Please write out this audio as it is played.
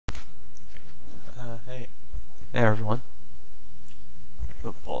Hey everyone.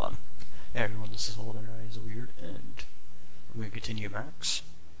 Oh, hold on. Hey everyone, this is Holden Eyes Weird, and we're going to continue M.A.X.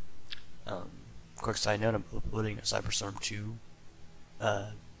 Quick side note, I'm uploading a Cyberstorm 2,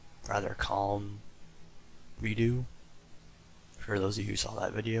 rather calm redo, for those of you who saw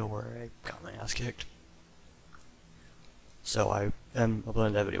that video where I got my ass kicked. So I am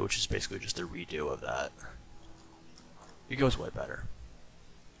uploading that video, which is basically just a redo of that. It goes way better.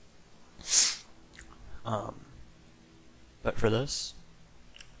 But for this,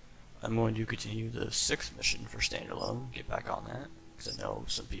 I'm going to continue the 6th mission for standalone, get back on that, because I know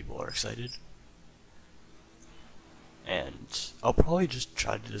some people are excited. And I'll probably just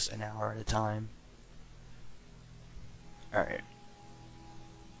try to do this an hour at a time. Alright.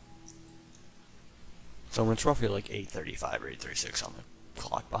 So when it's roughly like 8:35 or 8:36 on the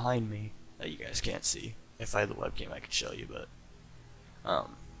clock behind me, that you guys can't see. If I had the webcam I could show you, but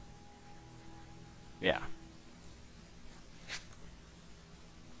yeah.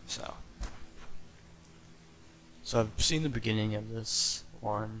 So I've seen the beginning of this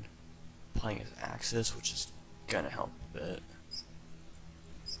one playing as Axis, which is gonna help a bit.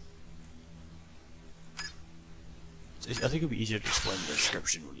 I think it'll be easier to explain the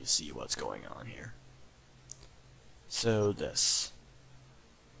description when you see what's going on here. So this.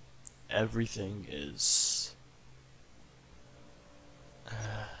 Everything is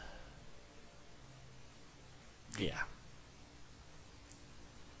yeah.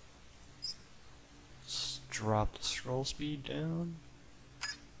 Let's drop the scroll speed down.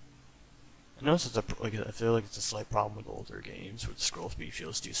 I notice I feel like it's a slight problem with older games where the scroll speed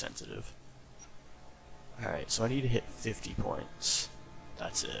feels too sensitive. Alright, so I need to hit 50 points.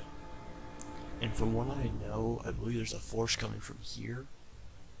 That's it. And from what I know, I believe there's a force coming from here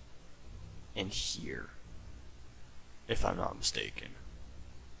and here, if I'm not mistaken.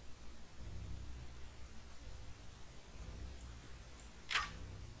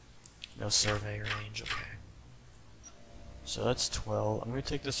 No survey range, okay. So that's 12. I'm going to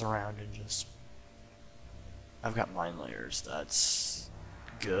take this around and just... I've got mine layers. That's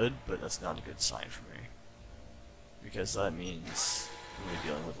good, but that's not a good sign for me. Because that means I'm going to be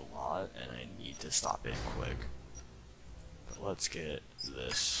dealing with a lot, and I need to stop it quick. But let's get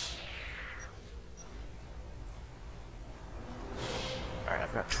this. Alright,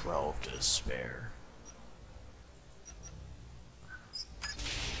 I've got 12 to spare.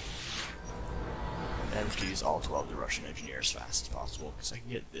 And I'm just going to use all 12 to Russian engineer as fast as possible, because I can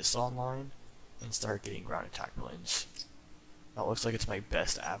get this online and start getting ground attack planes. That looks like it's my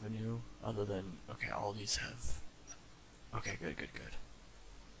best avenue, other than, okay, all these have... Okay, good.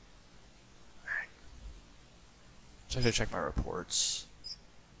 Alright. So I gotta check my reports.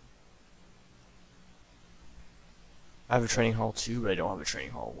 I have a training hall 2, but I don't have a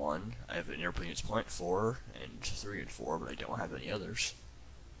training hall 1. I have an airplane units point 4, and 3 and 4, but I don't have any others.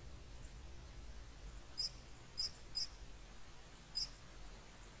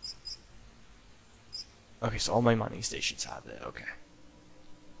 Okay, so all my mining stations have it, okay.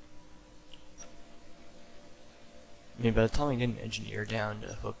 I mean, by the time I get an engineer down to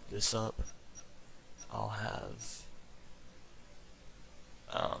hook this up, I'll have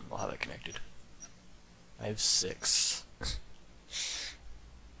it connected. I have 6.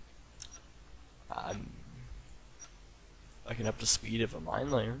 I'm up to speed of a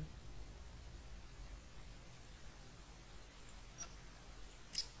mine layer.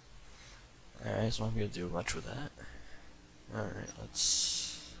 Alright, so I'm gonna do much with that. Alright,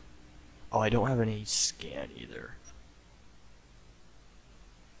 let's... Oh, I don't have any scan either.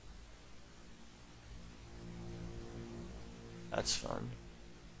 That's fun.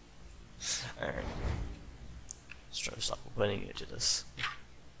 Alright. Let's try to stop opening into this.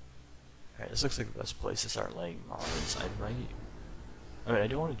 Alright, this looks like the best place to start laying mines. I mean, I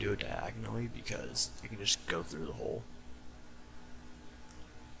don't want to do it diagonally because you can just go through the hole.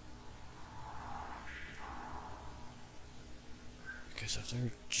 Okay, so if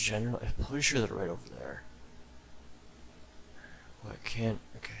they're generally, I'm pretty sure they're right over there. Well, I can't,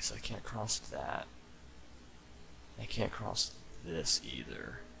 okay, so I can't cross that. I can't cross this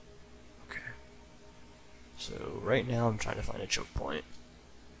either. Okay. So right now I'm trying to find a choke point.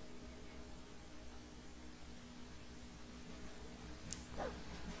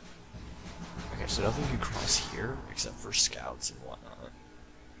 Okay, so nothing can cross here except for scouts and whatnot.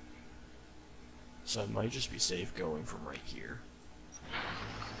 So it might just be safe going from right here.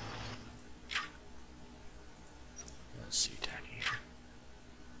 Let's see down here.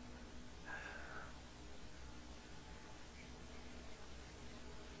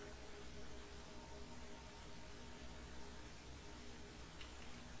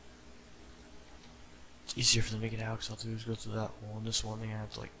 It's easier for them to get out because all they do is go through that hole. And this one they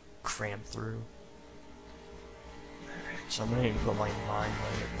have to like cram through. So I'm gonna need to put my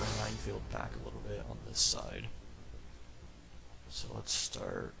minefield back a little bit on this side. So let's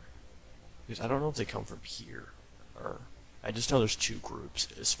start, because I don't know if they come from here, or I just know there's two groups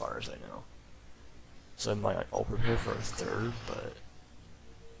as far as I know. So I'll prepare for a third, but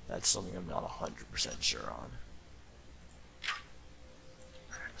that's something I'm not 100% sure on.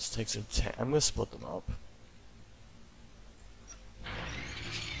 Let's take some I'm gonna split them up.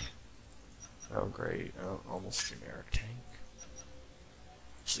 Oh great, oh, almost generic tank.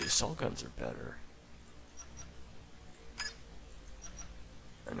 So the assault guns are better.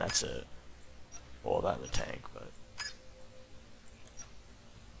 And that's it. Well, that and the tank, but...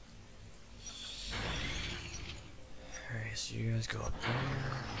 Alright, so you guys go up there.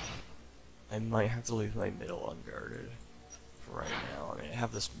 I might have to leave my middle unguarded for right now. I mean, I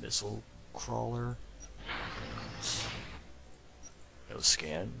have this missile crawler. No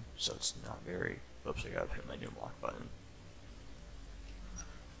scan, so it's not very... Oops, I gotta hit my new block button.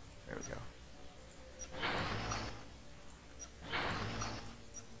 There we go.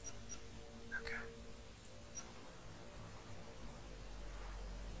 Okay.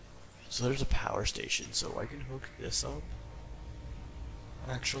 So there's a power station, so I can hook this up,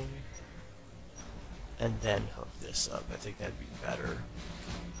 actually, and then hook this up. I think that'd be better.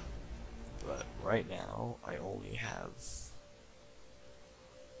 But right now, I only have...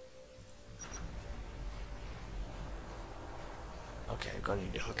 Okay, I'm gonna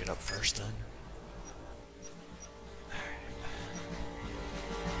need to hook it up first then.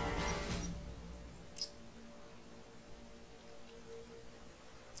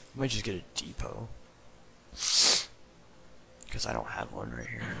 I might just get a depot, because I don't have one right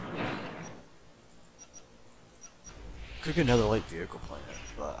here. Could get another light vehicle plant,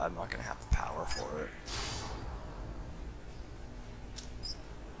 but I'm not gonna have the power for it.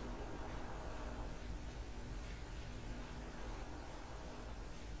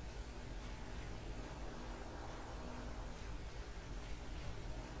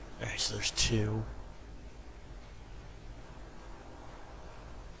 Alright, so there's two.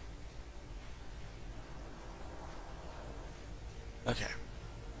 Okay.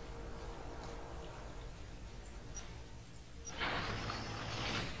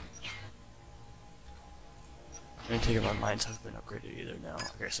 I didn't take it my mines haven't been upgraded either now.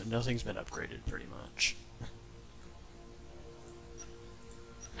 Okay, so nothing's been upgraded pretty much.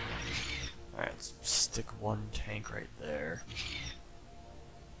 Alright, let's stick one tank right there.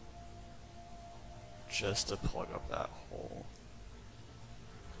 Just to plug up that hole.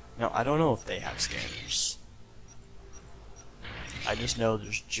 Now, I don't know if they have scanners. I just know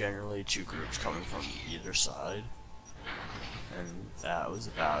there's generally two groups coming from either side. And that was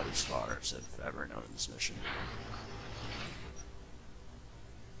about as far as I've ever known in this mission.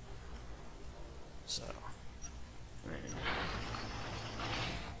 So, I mean...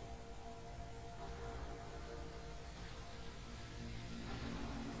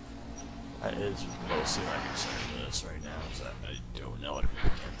 That is mostly my concern with this right now, is that I don't know what I'm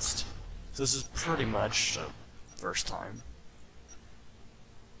up against. So this is pretty much the first time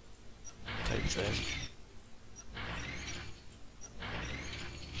type thing.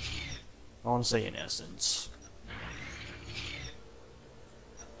 I want to say in essence.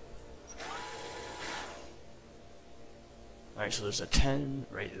 Alright, so there's a 10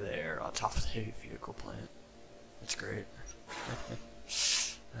 right there on top of the heavy vehicle plant. That's great.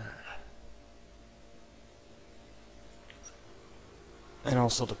 And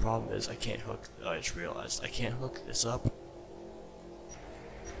also the problem is I can't hook, I just realized I can't hook this up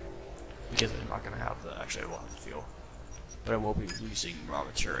because I'm not going to have the, actually I will have the fuel, but I will be losing raw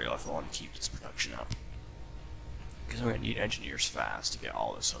material if I want to keep this production up, because I'm going to need engineers fast to get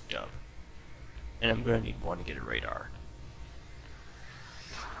all this hooked up, and I'm going to need one to get a radar.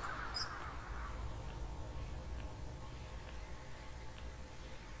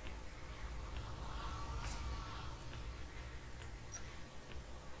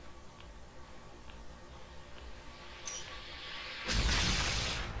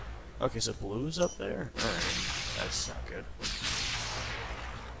 Okay, so blue's up there? Alright, that's not good.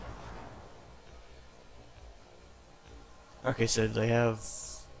 Okay, so they have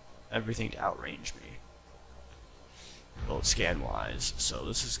everything to outrange me. Well, scan-wise, so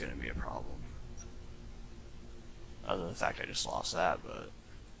this is gonna be a problem. Other than the fact I just lost that, but...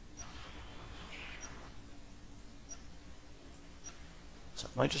 So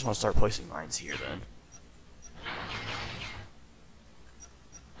I might just want to start placing mines here then.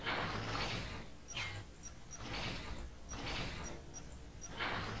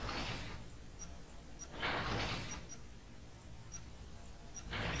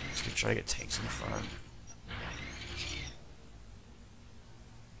 Let's go try to get tanks in front.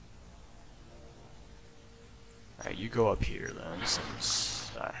 Alright, you go up here then,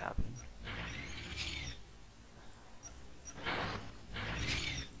 since that happened.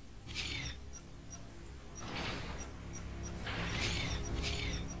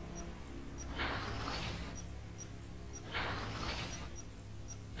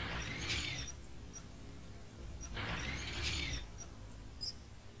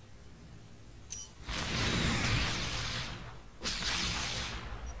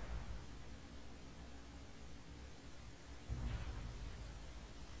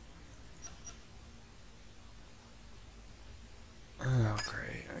 Oh,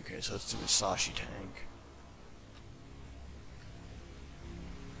 great. Okay, so let's do a Sashi tank.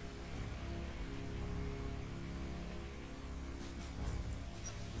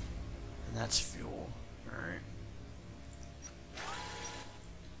 And that's fuel. Alright.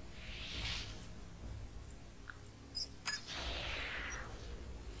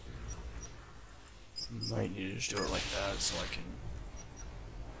 Might need to just do it like that so I can...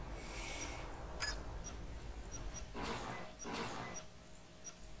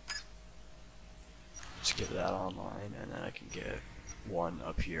 just get that online, and then I can get one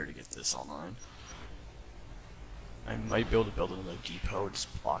up here to get this online. I might be able to build another depot,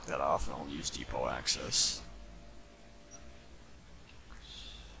 just block that off, and I'll use depot access.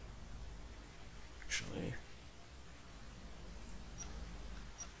 Actually...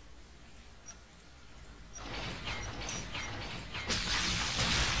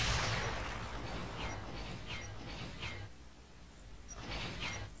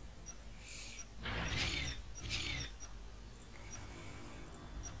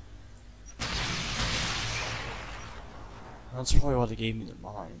 that's probably why they gave me the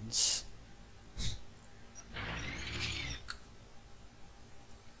mines.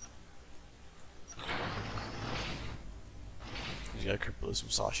 You gotta cripple some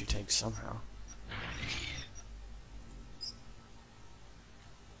Sashi tanks somehow.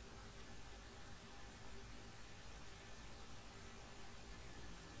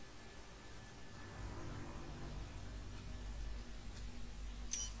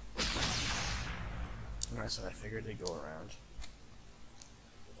 Alright, so I figured they'd go around.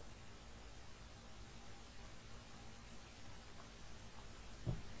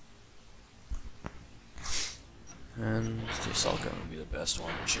 And the assault gun would be the best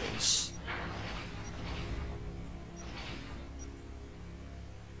one to chase.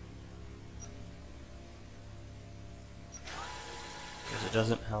 Because it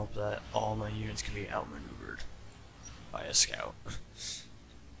doesn't help that all my units can be outmaneuvered by a scout.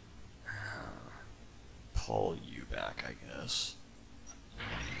 Pull you back, I guess.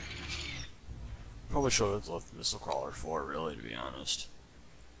 Probably should have left the missile crawler for it, really, to be honest.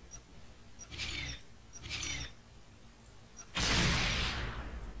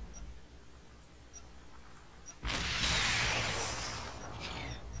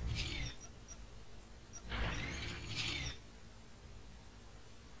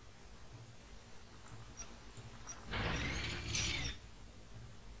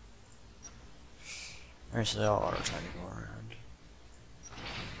 Alright, so they all are trying to go around.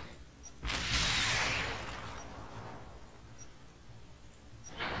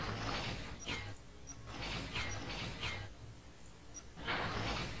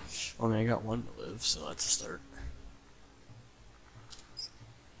 Well, I mean, I got one to live, so that's a start.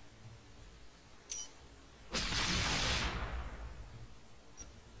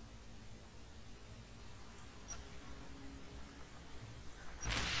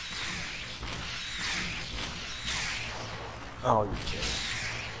 Oh, you're kidding.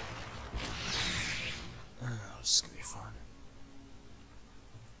 Oh, this is gonna be fun.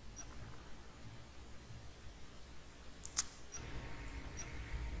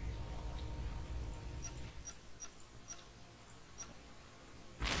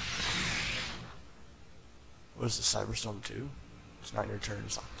 What is the Cyberstorm 2? It's not your turn,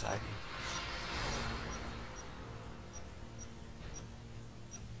 it's not attacking.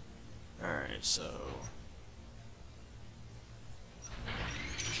 Alright, so...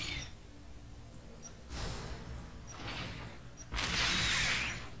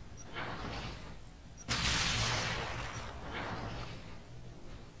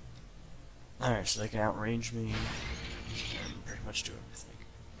 Alright, so they can outrange me and pretty much do everything.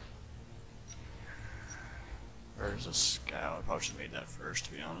 Where's a scout? I probably should have made that first,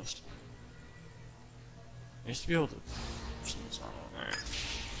 to be honest. I used to be able to... Alright.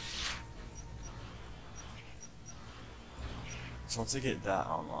 So once I get that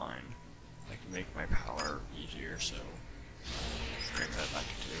online, I can make my power easier, so... Bring that back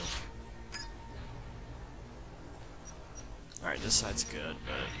to 2. Alright, this side's good,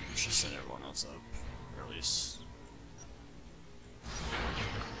 but we should send everyone else up. Or at least...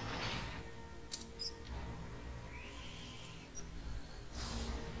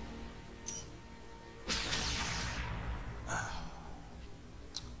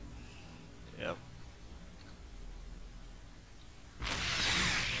 Yep.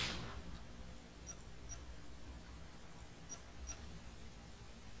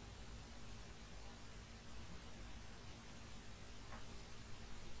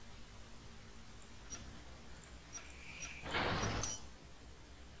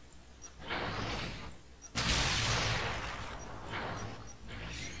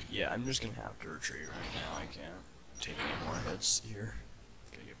 Yeah, I'm just gonna have to retreat right now. I can't take any more hits here.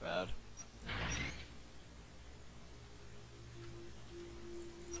 It's gonna get bad.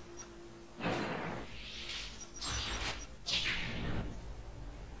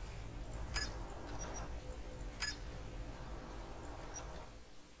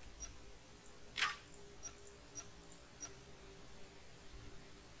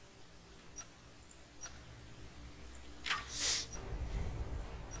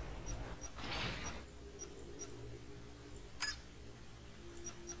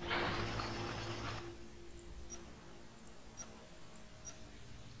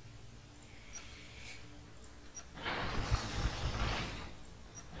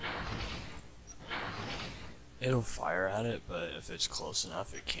 It'll fire at it, but if it's close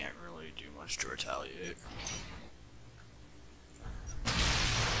enough, it can't really do much to retaliate.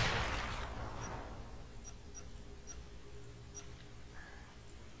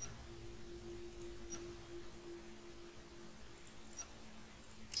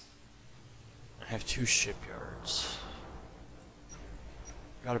 I have 2 shipyards.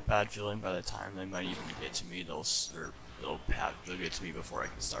 Got a bad feeling by the time they might even get to me, they'll get to me before I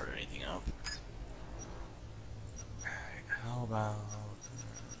can start anything up. How about...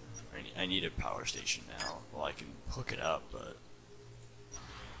 I need a power station now. Well, I can hook it up, but...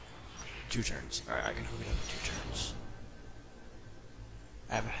 2 turns. Alright, I can hook it up in 2 turns.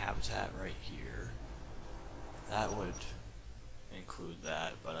 I have a habitat right here. That would include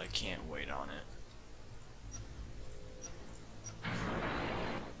that, but I can't wait on it.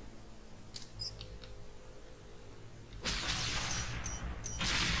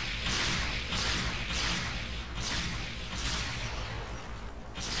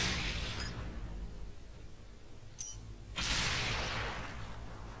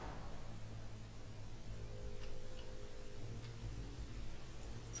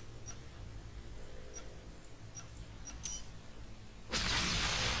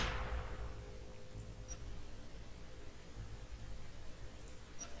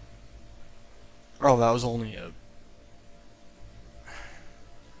 Oh, that was only a...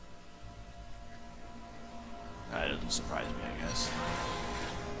 That doesn't surprise me, I guess.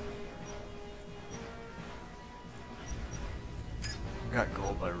 I got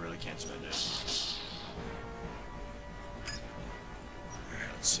gold, but I really can't spend it. Alright,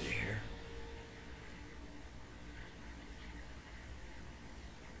 let's see here.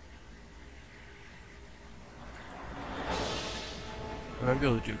 I might be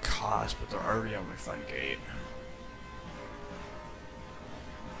able to do cost, but they're already on my front gate.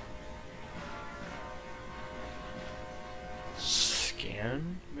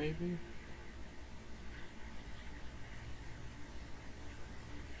 Scan, maybe?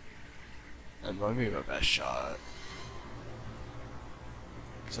 That might be my best shot.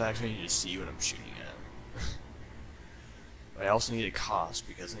 Because I actually need to see what I'm shooting at. But I also need a cost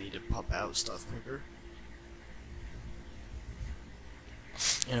because I need to pop out stuff quicker.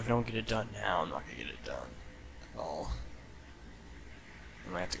 And if I don't get it done now, I'm not gonna get it done at all.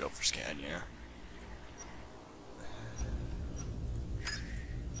 I might have to go for scan, yeah.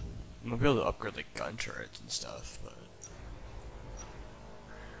 I'm gonna be able to upgrade like gun turrets and stuff, but...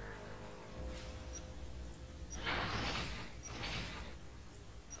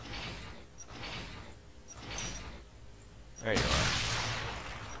 There you are.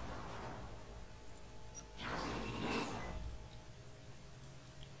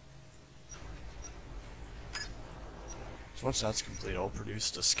 So once that's complete, I'll produce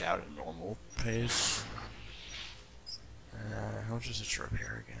the scout at normal pace. How much is it to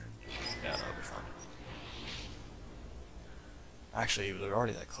repair again? Yeah, that'll be fine. Actually, they're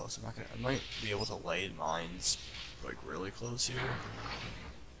already that close. I might be able to lay mines like really close here.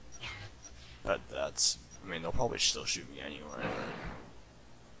 But that's... I mean, they'll probably still shoot me anyway,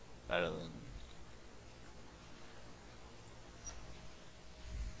 but better than...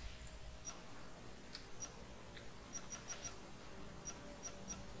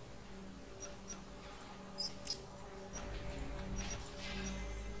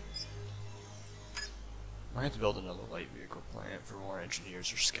 might have to build another light vehicle plant for more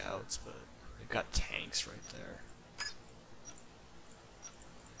engineers or scouts, but they've got tanks right there.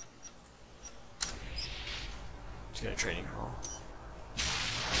 Let's get a trading hall.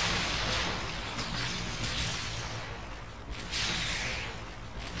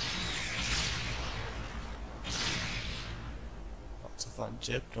 That's a fun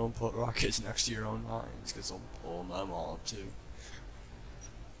tip, don't put rockets next to your own mines, because they'll pull them all up too.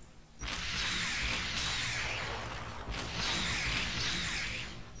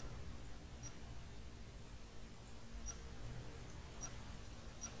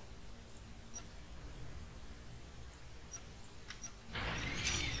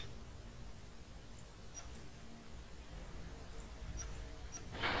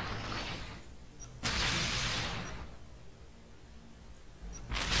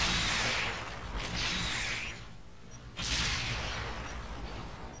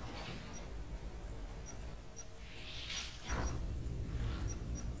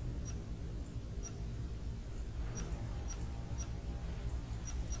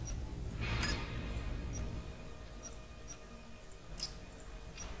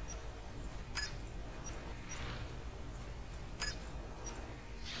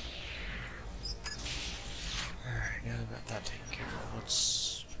 Yeah, I got that taken care of. Let's...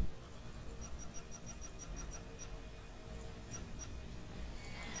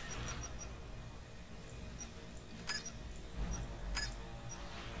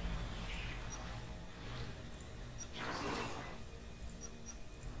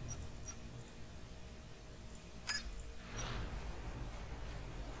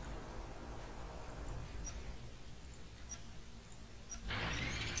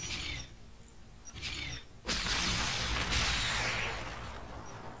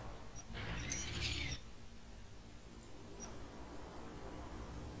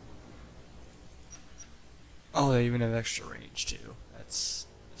 Oh, they even have extra range too. That's...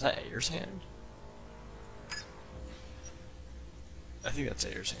 Is that Ayer's hand? I think that's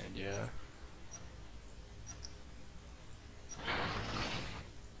Ayer's hand, yeah.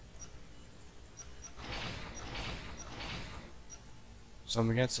 So I'm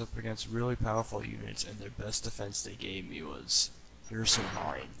up against really powerful units, and their best defense they gave me was, here's some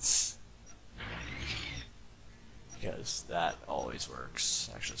mines. Because that always works.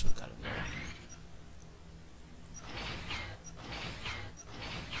 Actually, let's put that in there.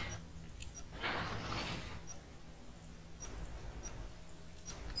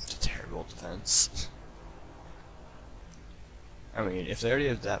 It's a terrible defense. I mean, if they already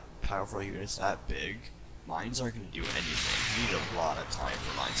have that powerful units that big, mines aren't going to do anything. You need a lot of time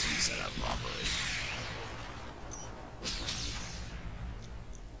for mines to be set up properly.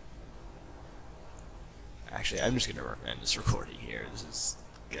 Actually, I'm just going to recommend this recording here. This is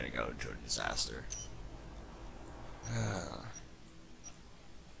going to go into a disaster.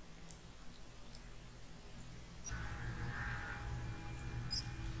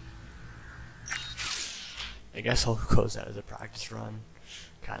 I guess I'll close that as a practice run.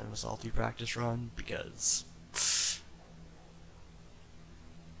 Kind of a salty practice run, because...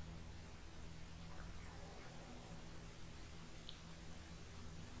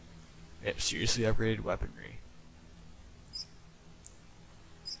 Yep, seriously upgraded weaponry.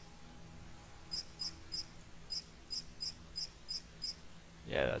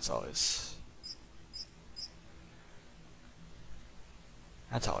 Yeah, that's always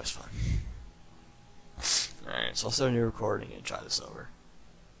fun. Alright, so I'll start a new recording and try this over.